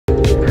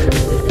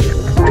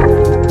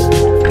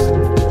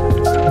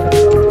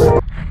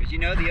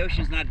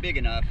big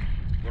enough.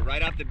 We're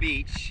right off the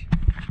beach,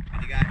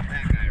 and you got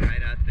that guy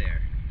right out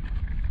there.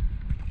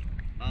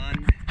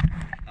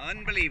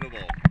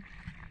 Unbelievable.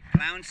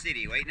 Clown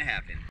City waiting to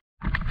happen.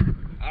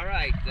 All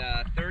right,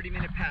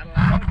 30-minute paddle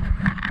out.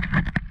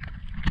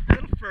 A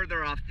little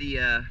further off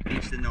the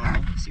beach than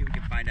normal. Let's see what we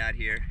can find out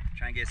here.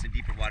 Try and get some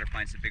deeper water,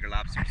 find some bigger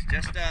lobsters.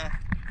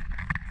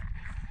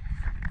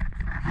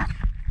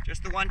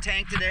 Just the one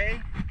tank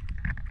today.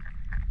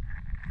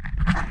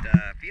 But,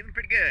 feeling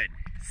pretty good.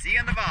 See you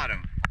on the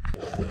bottom.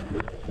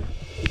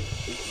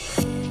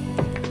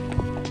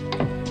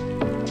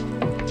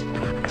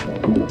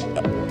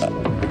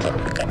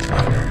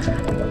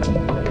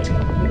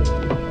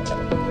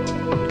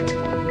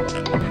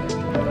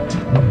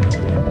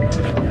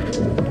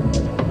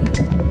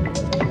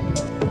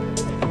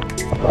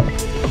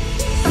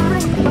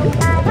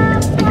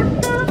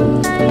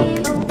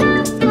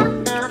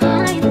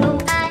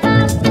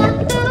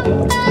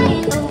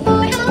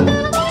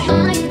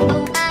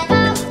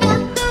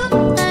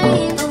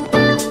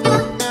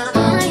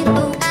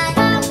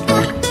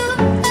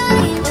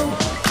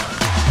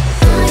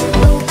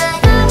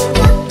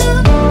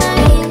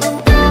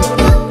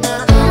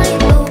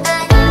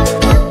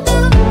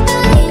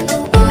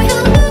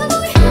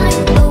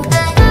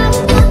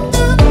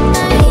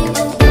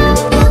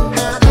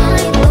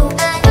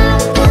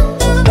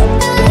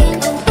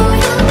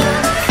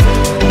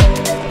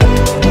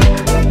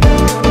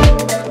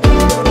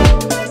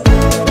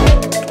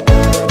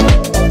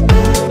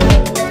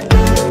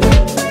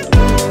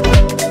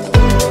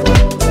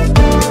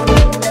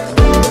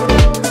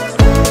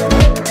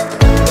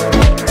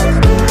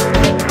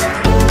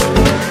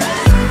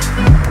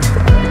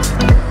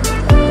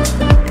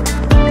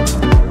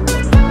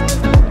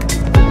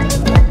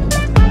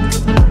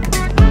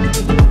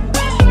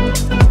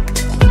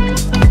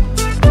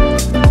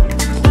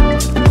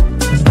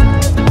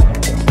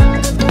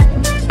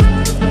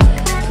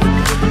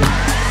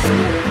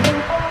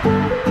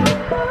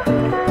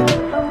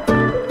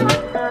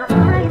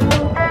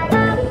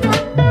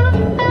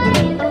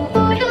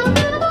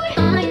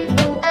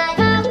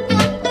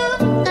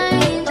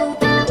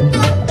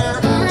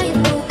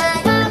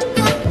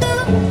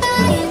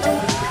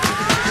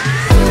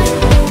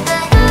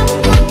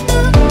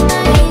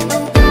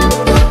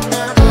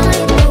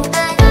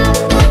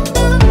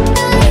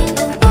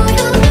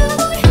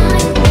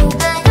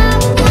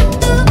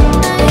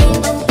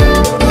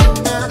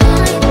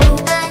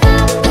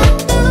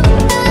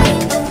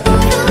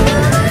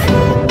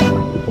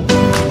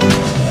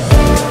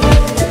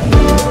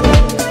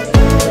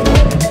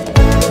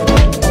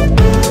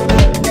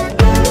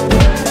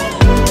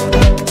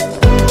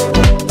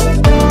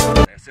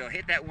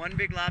 Hit that one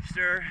big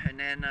lobster, and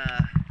then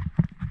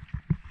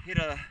hit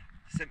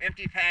some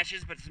empty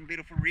patches but some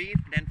beautiful reef,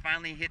 and then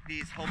finally hit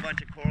these whole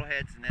bunch of coral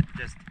heads, and then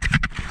just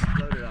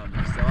exploded on me.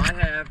 So I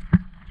have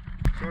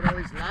sort of all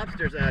these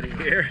lobsters out of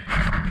here.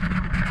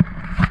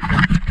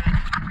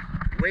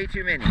 Way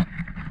too many.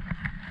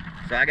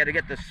 So I got to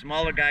get the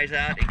smaller guys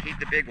out and keep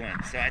the big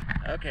ones. So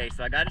okay,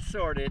 so I got it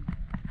sorted.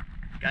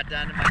 Got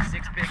down to my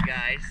 6 big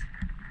guys.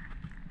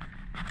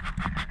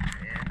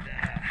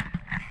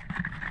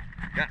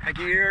 Got my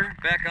gear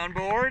back on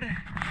board,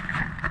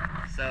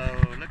 so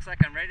looks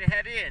like I'm ready to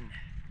head in.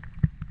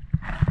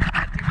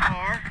 Not too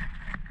far,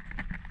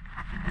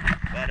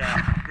 but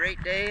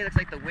great day. Looks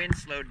like the wind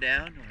slowed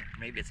down, or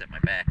maybe it's at my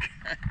back.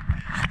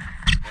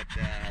 But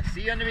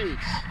see you on the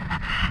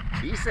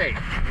beach. Be safe.